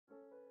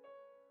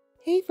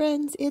Hey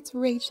friends, it's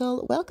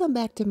Rachel. Welcome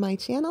back to my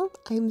channel.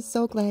 I'm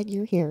so glad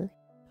you're here.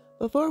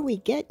 Before we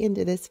get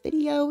into this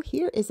video,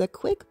 here is a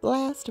quick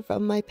blast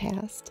from my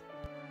past.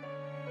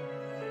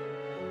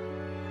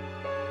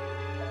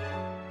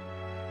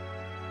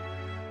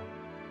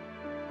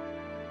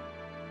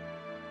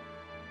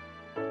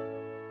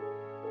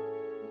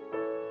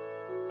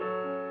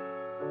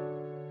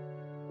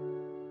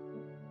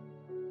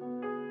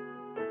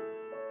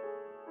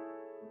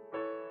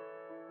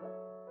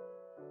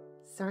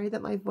 Sorry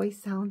that my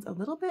voice sounds a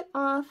little bit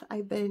off.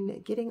 I've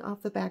been getting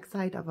off the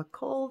backside of a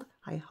cold,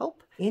 I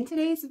hope. In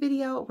today's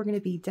video, we're going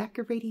to be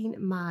decorating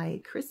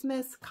my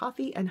Christmas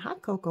coffee and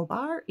hot cocoa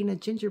bar in a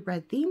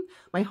gingerbread theme.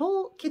 My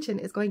whole kitchen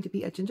is going to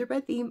be a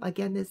gingerbread theme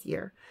again this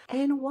year.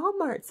 And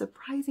Walmart,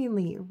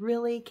 surprisingly,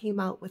 really came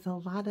out with a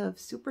lot of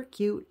super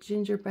cute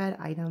gingerbread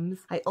items.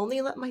 I only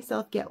let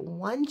myself get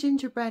one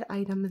gingerbread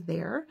item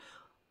there,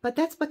 but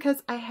that's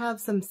because I have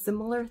some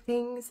similar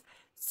things.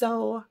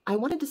 So I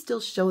wanted to still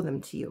show them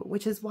to you,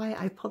 which is why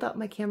I pulled out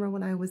my camera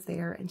when I was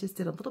there and just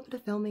did a little bit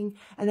of filming.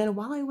 And then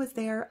while I was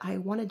there, I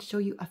wanted to show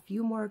you a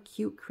few more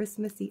cute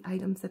Christmassy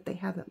items that they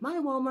have at my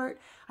Walmart.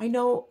 I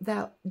know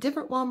that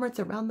different Walmarts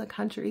around the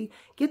country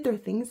get their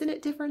things in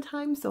at different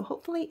times. So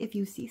hopefully if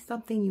you see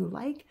something you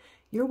like,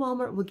 your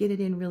Walmart will get it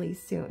in really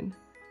soon.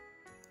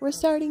 We're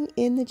starting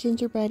in the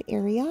gingerbread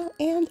area,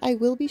 and I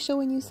will be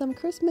showing you some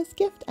Christmas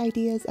gift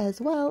ideas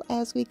as well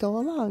as we go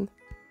along.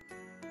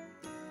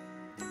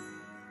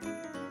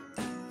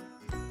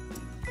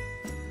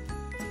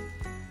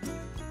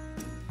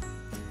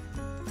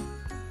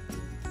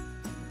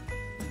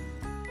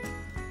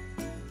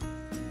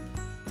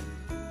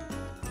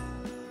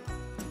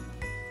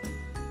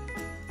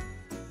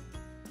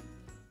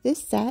 This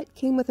set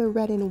came with a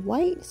red and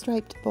white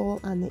striped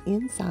bowl on the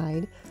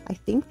inside. I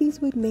think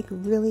these would make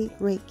really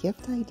great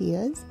gift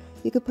ideas.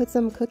 You could put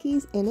some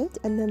cookies in it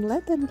and then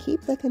let them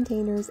keep the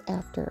containers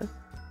after.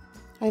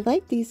 I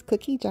like these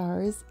cookie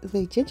jars,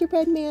 the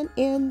gingerbread man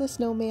and the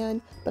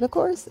snowman, but of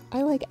course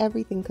I like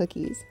everything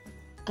cookies.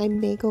 I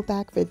may go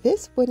back for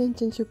this wooden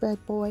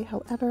gingerbread boy,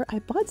 however I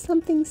bought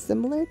something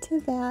similar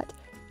to that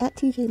at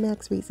TJ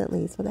Maxx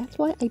recently, so that's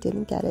why I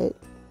didn't get it.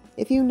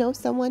 If you know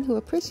someone who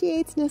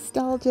appreciates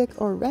nostalgic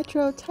or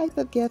retro type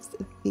of gifts,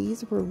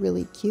 these were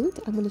really cute.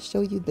 I'm going to show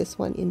you this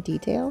one in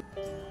detail.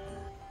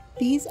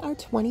 These are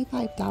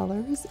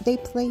 $25. They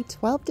play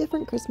 12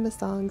 different Christmas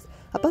songs.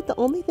 About the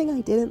only thing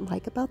I didn't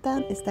like about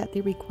them is that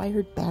they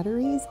required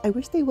batteries. I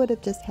wish they would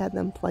have just had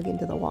them plug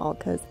into the wall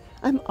because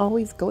I'm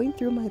always going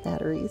through my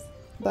batteries.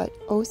 But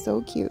oh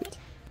so cute.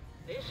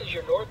 This is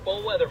your North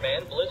Pole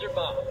weatherman, Blizzard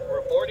Bob,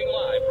 reporting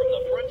live from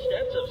the front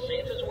steps of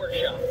Santa's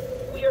workshop.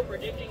 We are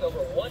predicting over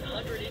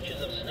 100 inches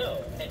of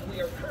snow, and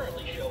we are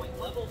currently showing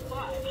level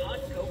 5 hot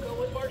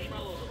cocoa and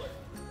marshmallows alert.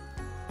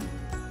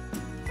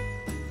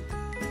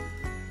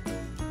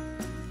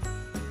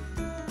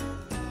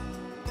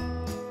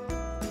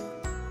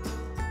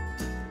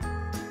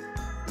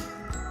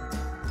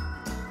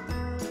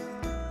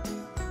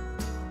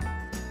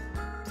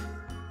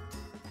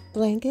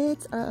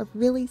 Blankets are a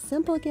really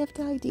simple gift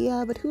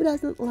idea, but who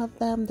doesn't love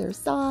them? They're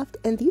soft,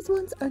 and these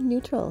ones are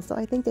neutral, so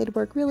I think they'd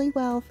work really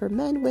well for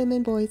men,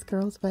 women, boys,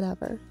 girls,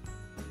 whatever.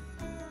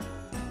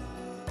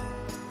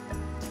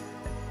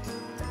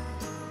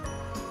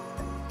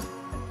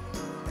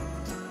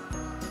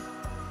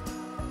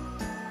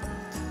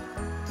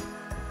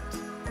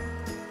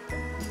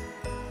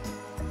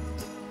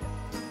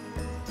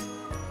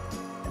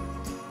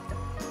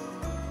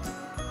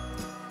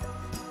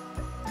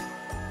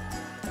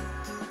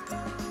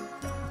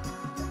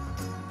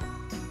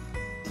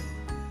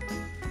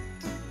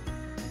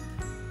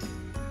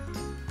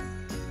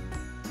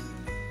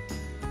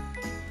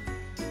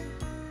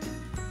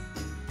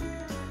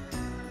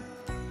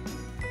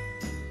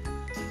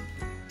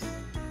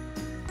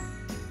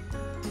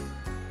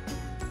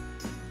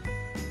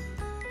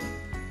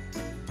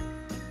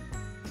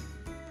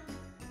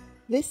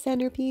 This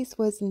centerpiece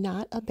was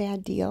not a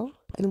bad deal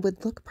and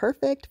would look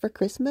perfect for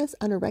Christmas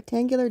on a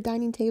rectangular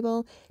dining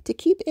table. To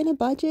keep in a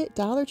budget,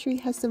 Dollar Tree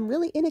has some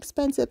really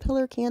inexpensive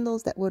pillar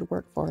candles that would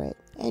work for it.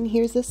 And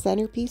here's a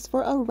centerpiece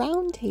for a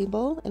round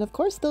table. And of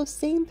course, those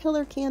same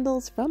pillar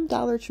candles from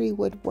Dollar Tree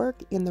would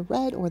work in the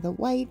red or the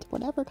white,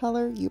 whatever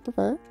color you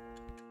prefer.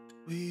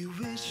 We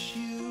wish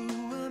you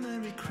a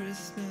Merry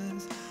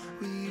Christmas.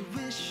 We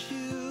wish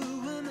you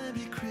a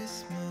Merry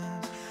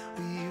Christmas.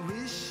 We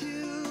wish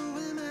you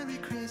a Merry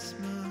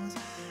Christmas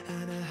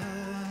and a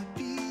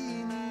Happy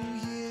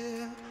New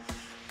Year.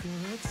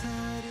 Good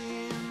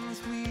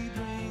tidings we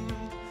bring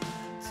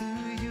to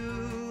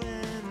you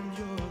and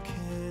your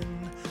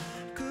kin.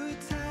 Good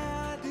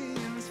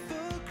tidings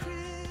for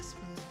Christmas.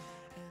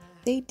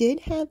 They did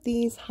have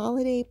these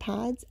holiday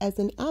pods as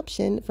an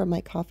option for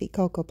my coffee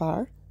cocoa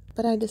bar.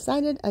 but I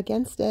decided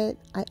against it.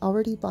 I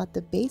already bought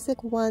the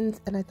basic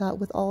ones, and I thought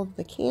with all of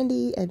the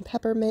candy and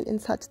peppermint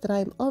and such that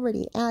I'm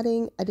already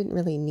adding, I didn't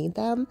really need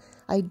them.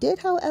 I did,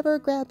 however,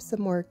 grab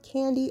some more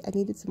candy. I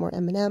needed some more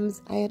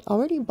M&Ms. I had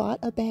already bought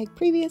a bag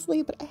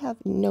previously, but I have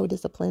no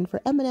discipline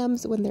for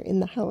M&Ms when they're in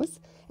the house.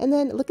 And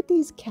then look at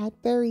these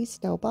Cadbury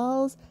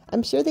snowballs.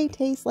 I'm sure they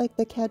taste like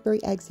the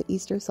Cadbury eggs at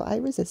Easter, so I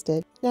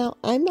resisted. Now,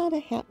 I'm not a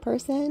hat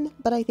person,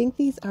 but I think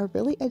these are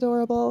really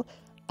adorable.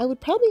 I would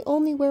probably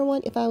only wear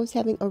one if I was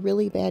having a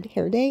really bad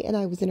hair day and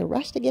I was in a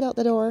rush to get out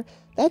the door.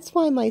 That's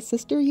why my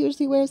sister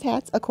usually wears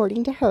hats,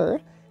 according to her.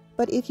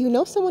 But if you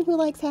know someone who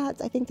likes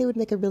hats, I think they would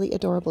make a really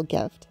adorable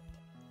gift.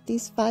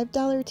 These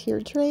 $5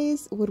 tier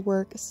trays would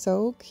work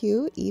so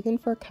cute, even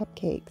for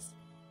cupcakes.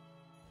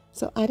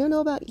 So I don't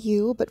know about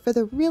you, but for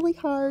the really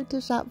hard to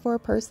shop for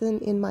person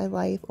in my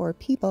life, or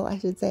people I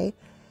should say,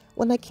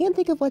 when I can't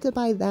think of what to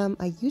buy them,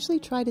 I usually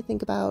try to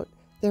think about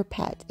their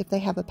pet, if they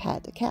have a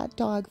pet, a cat,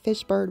 dog,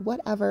 fish, bird,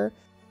 whatever.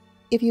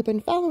 If you've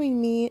been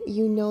following me,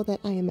 you know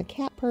that I am a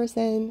cat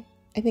person.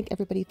 I think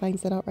everybody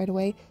finds that out right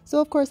away. So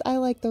of course I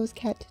like those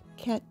cat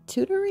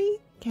charcuterie?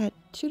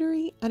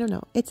 I don't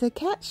know. It's a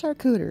cat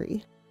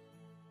charcuterie.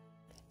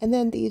 And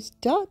then these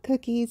dog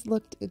cookies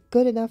looked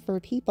good enough for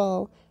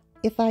people.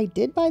 If I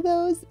did buy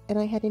those and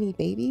I had any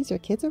babies or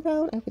kids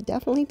around, I would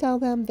definitely tell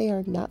them they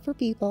are not for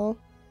people.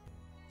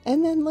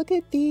 And then look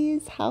at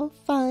these, how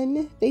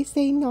fun. They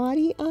say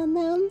naughty on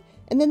them.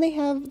 And then they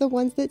have the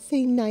ones that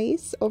say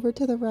nice over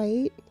to the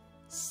right.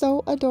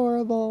 So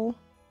adorable.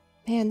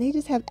 Man, they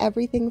just have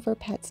everything for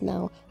pets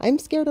now. I'm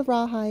scared of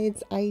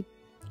rawhides.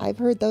 I've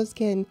heard those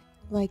can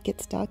like get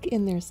stuck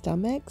in their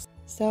stomachs.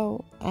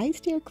 So I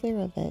steer clear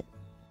of it.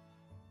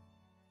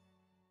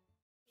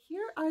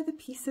 Here are the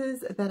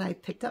pieces that I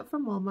picked up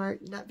from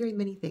Walmart. Not very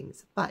many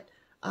things, but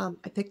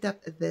I picked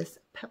up this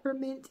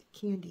peppermint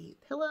candy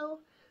pillow,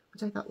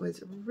 which I thought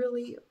was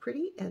really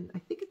pretty, and I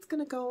think it's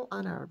gonna go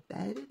on our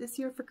bed this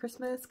year for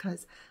Christmas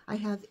because I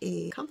have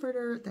a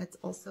comforter that's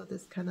also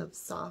this kind of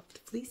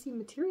soft fleecy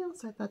material,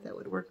 so I thought that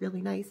would work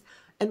really nice.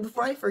 And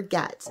before I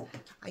forget,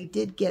 I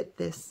did get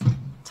this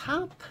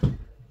top.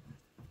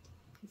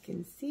 You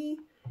can see.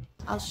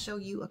 I'll show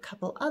you a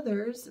couple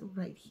others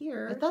right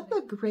here. I thought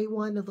the gray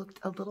one looked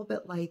a little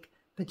bit like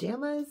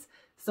pajamas,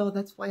 so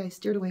that's why I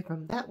steered away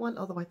from that one,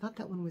 although I thought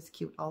that one was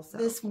cute also.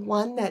 This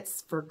one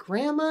that's for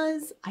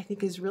grandmas I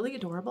think is really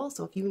adorable,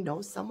 so if you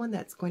know someone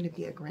that's going to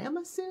be a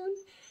grandma soon,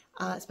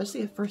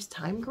 especially a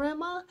first-time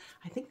grandma,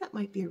 I think that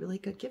might be a really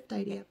good gift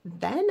idea.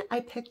 Then I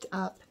picked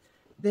up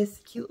this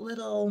cute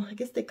little, I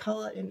guess they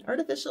call it an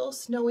artificial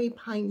snowy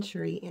pine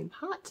tree in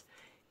pot.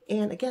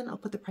 And again, I'll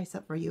put the price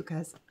up for you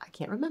because I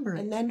can't remember it.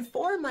 And then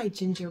for my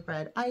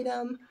gingerbread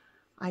item,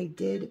 I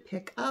did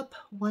pick up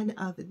one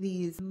of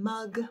these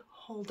mug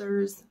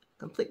holders,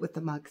 complete with the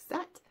mug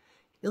set.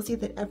 You'll see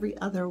that every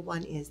other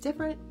one is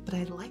different, but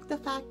I like the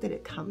fact that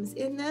it comes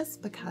in this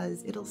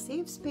because it'll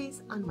save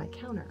space on my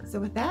counter. So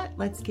with that,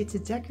 let's get to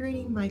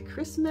decorating my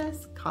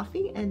Christmas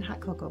coffee and hot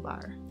cocoa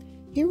bar.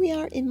 Here we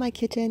are in my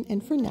kitchen,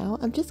 and for now,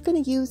 I'm just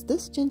going to use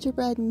this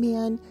gingerbread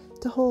man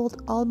to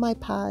hold all my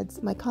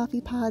pods, my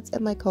coffee pods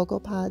and my cocoa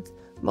pods.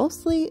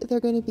 Mostly they're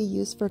going to be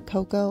used for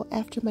cocoa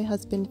after my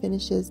husband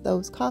finishes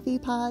those coffee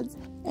pods.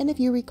 And if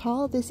you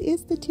recall, this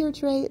is the tier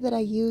tray that I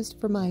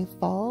used for my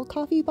fall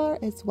coffee bar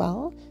as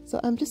well. So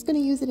I'm just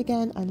going to use it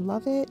again. I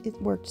love it.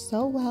 It worked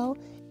so well.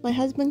 My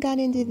husband got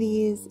into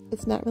these.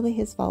 It's not really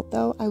his fault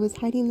though. I was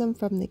hiding them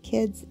from the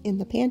kids in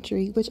the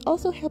pantry, which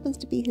also happens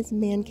to be his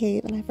man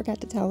cave, and I forgot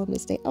to tell him to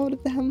stay out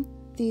of them.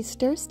 These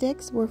stir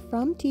sticks were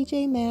from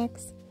TJ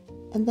Maxx.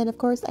 And then of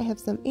course I have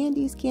some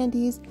Andes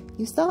candies.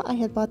 You saw I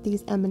had bought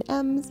these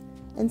M&Ms.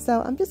 And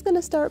so I'm just going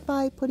to start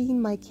by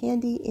putting my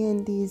candy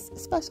in these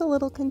special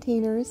little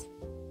containers.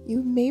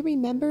 You may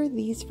remember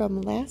these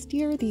from last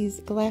year,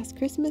 these glass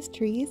Christmas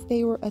trees.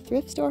 They were a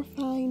thrift store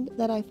find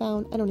that I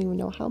found I don't even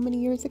know how many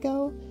years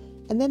ago.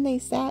 And then they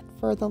sat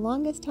for the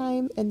longest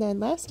time, and then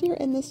last year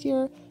and this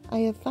year I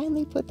have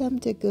finally put them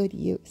to good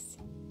use.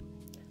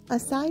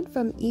 Aside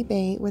from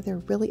eBay, where they're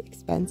really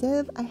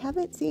expensive, I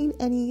haven't seen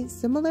any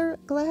similar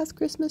glass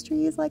Christmas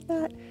trees like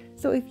that.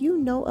 So if you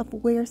know of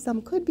where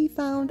some could be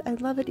found,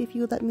 I'd love it if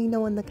you let me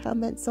know in the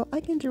comments so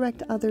I can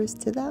direct others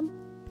to them.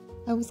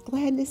 I was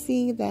glad to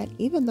see that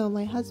even though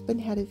my husband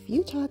had a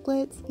few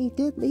chocolates, he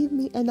did leave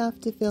me enough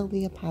to fill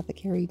the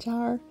apothecary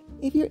jar.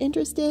 If you're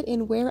interested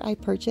in where I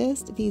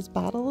purchased these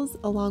bottles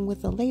along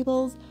with the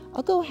labels,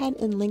 I'll go ahead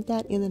and link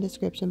that in the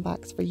description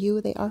box for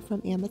you. They are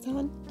from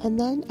Amazon. And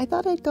then I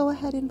thought I'd go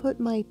ahead and put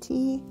my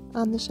tea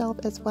on the shelf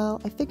as well.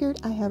 I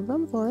figured I have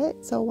room for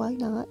it, so why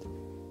not?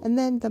 And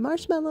then the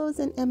marshmallows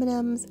and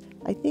M&Ms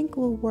I think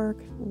will work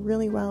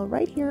really well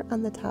right here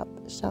on the top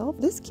shelf.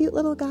 This cute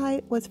little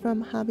guy was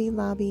from Hobby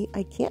Lobby.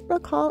 I can't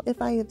recall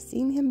if I have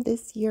seen him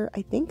this year.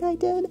 I think I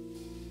did.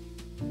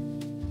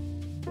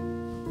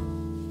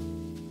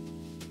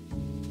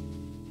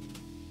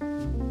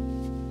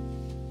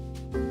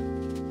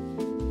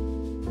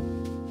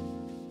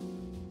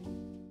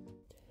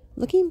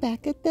 Looking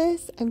back at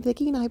this, I'm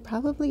thinking I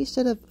probably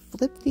should have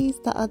flipped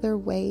these the other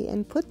way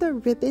and put the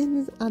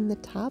ribbons on the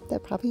top.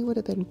 That probably would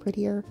have been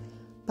prettier,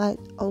 but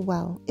oh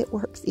well, it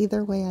works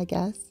either way, I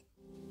guess.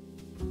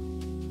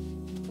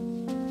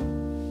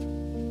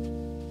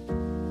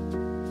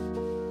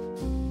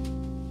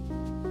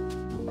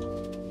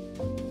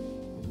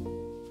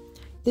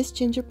 This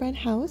gingerbread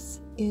house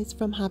is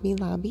from Hobby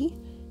Lobby,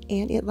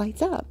 and it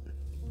lights up.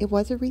 It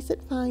was a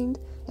recent find,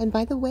 and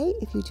by the way,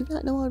 if you do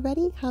not know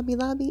already, Hobby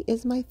Lobby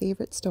is my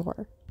favorite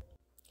store.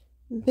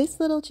 This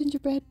little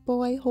gingerbread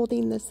boy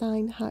holding the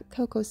sign "Hot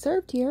Cocoa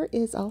Served Here"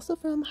 is also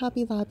from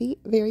Hobby Lobby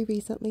very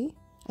recently.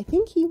 I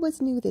think he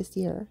was new this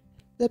year.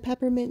 The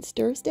peppermint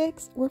stir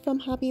sticks were from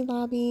Hobby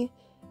Lobby,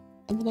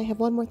 and then I have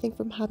one more thing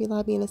from Hobby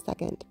Lobby in a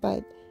second,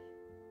 but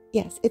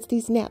yes, it's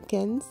these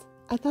napkins.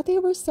 I thought they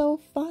were so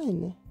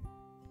fun.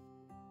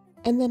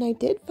 And then I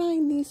did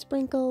find these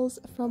sprinkles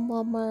from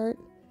Walmart.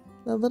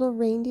 The little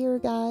reindeer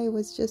guy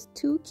was just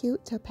too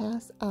cute to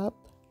pass up.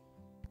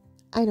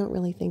 I don't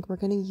really think we're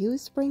going to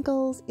use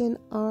sprinkles in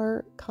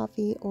our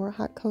coffee or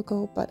hot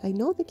cocoa, but I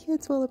know the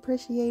kids will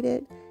appreciate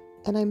it,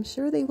 and I'm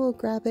sure they will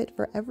grab it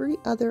for every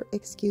other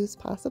excuse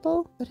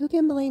possible. But who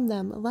can blame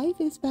them? Life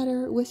is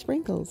better with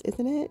sprinkles,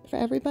 isn't it, for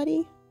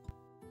everybody?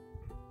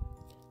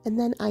 And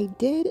then I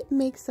did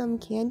make some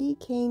candy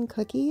cane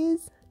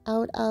cookies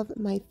out of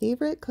my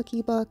favorite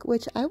cookie book,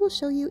 which I will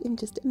show you in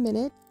just a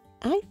minute.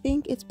 I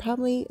think it's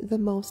probably the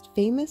most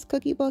famous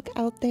cookie book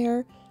out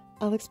there.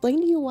 I'll explain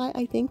to you why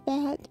I think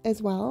that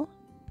as well.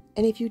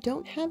 And if you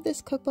don't have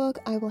this cookbook,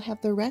 I will have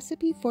the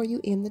recipe for you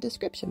in the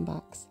description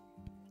box.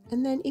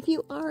 And then if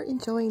you are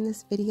enjoying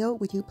this video,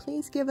 would you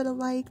please give it a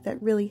like?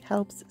 That really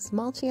helps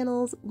small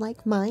channels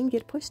like mine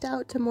get pushed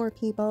out to more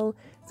people.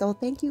 So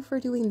thank you for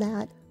doing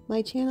that.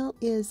 My channel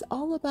is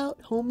all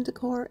about home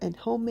decor and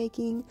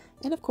homemaking,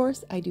 and of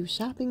course I do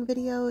shopping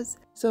videos,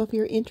 so if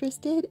you're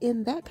interested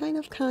in that kind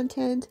of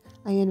content,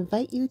 I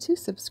invite you to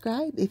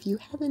subscribe if you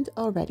haven't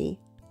already.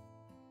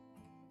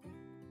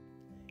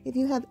 If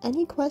you have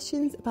any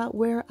questions about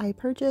where I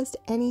purchased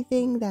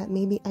anything that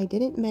maybe I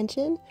didn't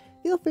mention,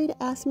 feel free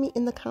to ask me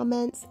in the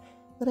comments,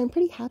 but I'm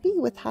pretty happy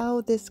with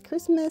how this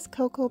Christmas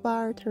cocoa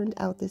bar turned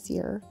out this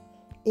year.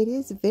 It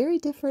is very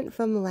different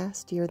from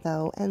last year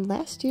though, and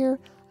last year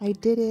I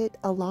did it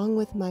along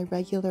with my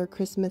regular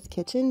Christmas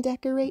kitchen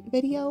decorate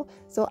video,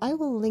 so I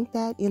will link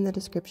that in the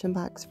description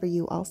box for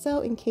you also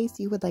in case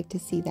you would like to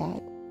see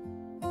that.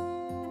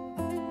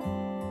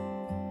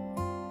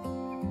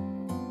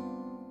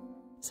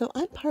 So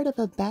I'm part of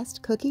a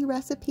best cookie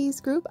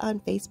recipes group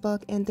on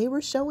Facebook, and they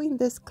were showing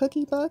this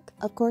cookie book.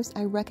 Of course,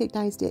 I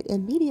recognized it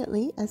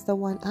immediately as the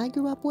one I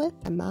grew up with.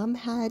 My mom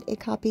had a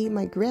copy,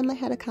 my grandma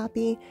had a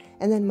copy,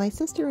 and then my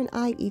sister and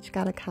I each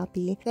got a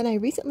copy. Then I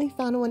recently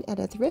found one at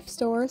a thrift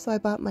store, so I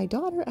bought my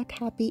daughter a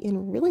copy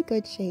in really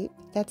good shape.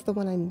 That's the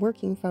one I'm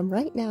working from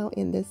right now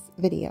in this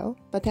video.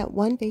 But that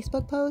one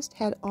Facebook post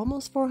had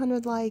almost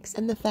 400 likes,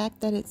 and the fact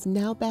that it's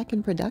now back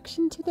in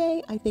production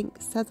today, I think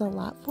says a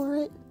lot for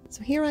it.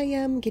 So here I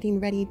am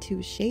getting ready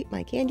to shape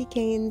my candy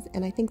canes,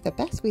 and I think the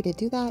best way to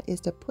do that is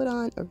to put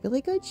on a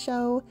really good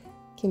show.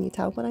 Can you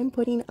tell what I'm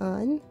putting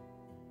on?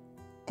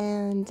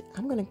 And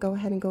I'm gonna go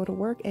ahead and go to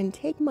work and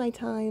take my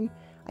time.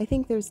 I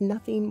think there's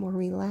nothing more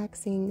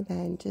relaxing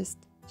than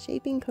just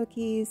shaping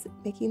cookies,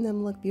 making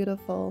them look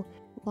beautiful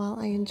while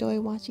I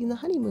enjoy watching the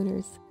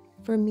honeymooners.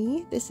 For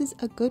me, this is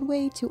a good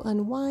way to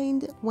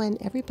unwind when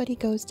everybody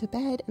goes to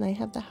bed and I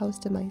have the house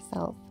to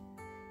myself.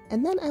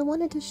 And then I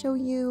wanted to show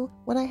you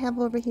what I have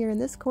over here in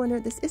this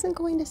corner. This isn't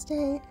going to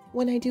stay.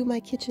 When I do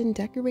my kitchen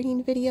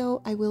decorating video,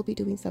 I will be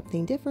doing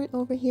something different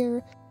over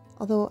here.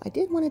 Although I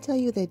did want to tell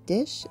you the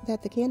dish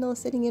that the candle is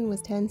sitting in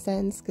was 10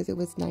 cents because it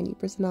was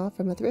 90% off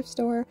from a thrift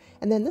store.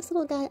 And then this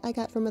little guy I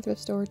got from a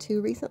thrift store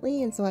too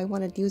recently, and so I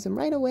wanted to use him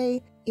right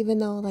away, even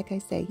though, like I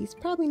say, he's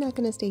probably not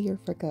going to stay here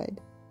for good.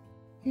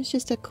 Here's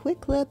just a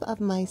quick clip of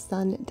my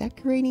son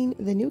decorating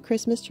the new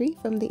Christmas tree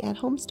from the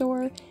at-home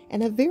store,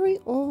 and a very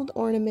old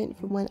ornament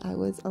from when I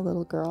was a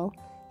little girl.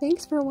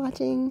 Thanks for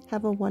watching,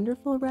 have a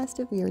wonderful rest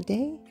of your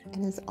day,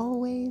 and as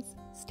always,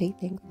 stay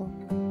thankful.